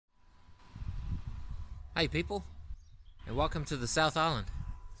Hey people, and welcome to the South Island.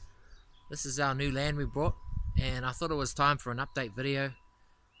 This is our new land we bought, and I thought it was time for an update video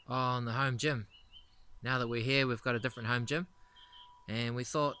on the home gym. Now that we're here, we've got a different home gym, and we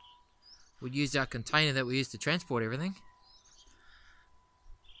thought we'd use our container that we use to transport everything,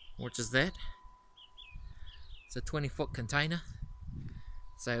 which is that. It's a 20-foot container,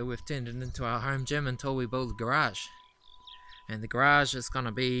 so we've turned it into our home gym until we build a garage. And the garage is going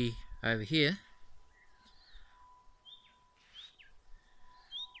to be over here.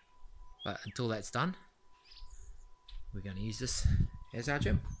 But until that's done, we're going to use this as our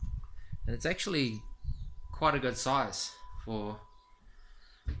gym. And it's actually quite a good size for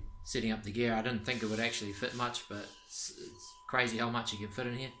setting up the gear. I didn't think it would actually fit much, but it's crazy how much you can fit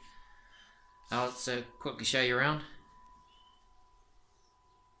in here. I'll so quickly show you around.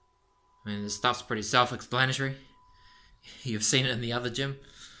 I mean, this stuff's pretty self-explanatory. You've seen it in the other gym.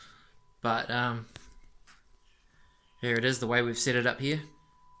 But here it is, the way we've set it up here.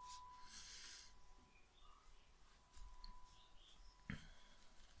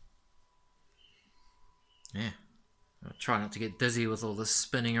 Yeah, I'll try not to get dizzy with all this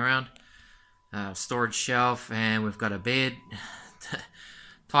spinning around. Storage shelf, and we've got a bed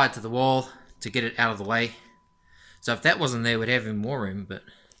tied to the wall to get it out of the way. So if that wasn't there, we'd have even more room, but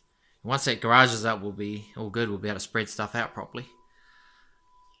once that garage is up, we'll be all good. We'll be able to spread stuff out properly.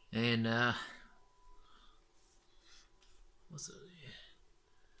 And what's it?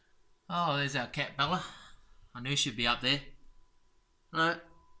 Oh, there's our cat Bella. I knew she'd be up there. No.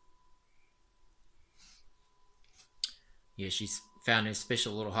 Yeah, she's found her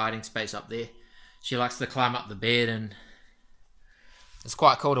special little hiding space up there. She likes to climb up the bed, and it's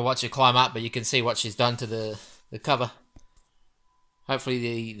quite cool to watch her climb up, but you can see what she's done to the cover.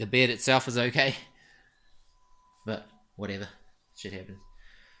 Hopefully the bed itself is okay, but whatever, shit happens.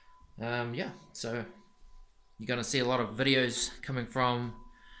 Yeah, so you're going to see a lot of videos coming from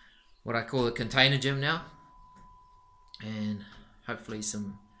what I call the container gym now, and hopefully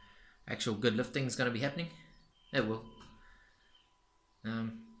some actual good lifting is going to be happening. It will.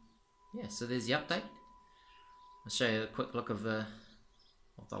 Yeah, so there's the update. I'll show you a quick look of the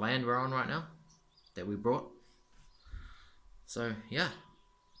land we're on right now that we brought. So yeah,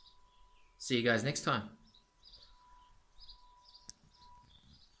 see you guys next time.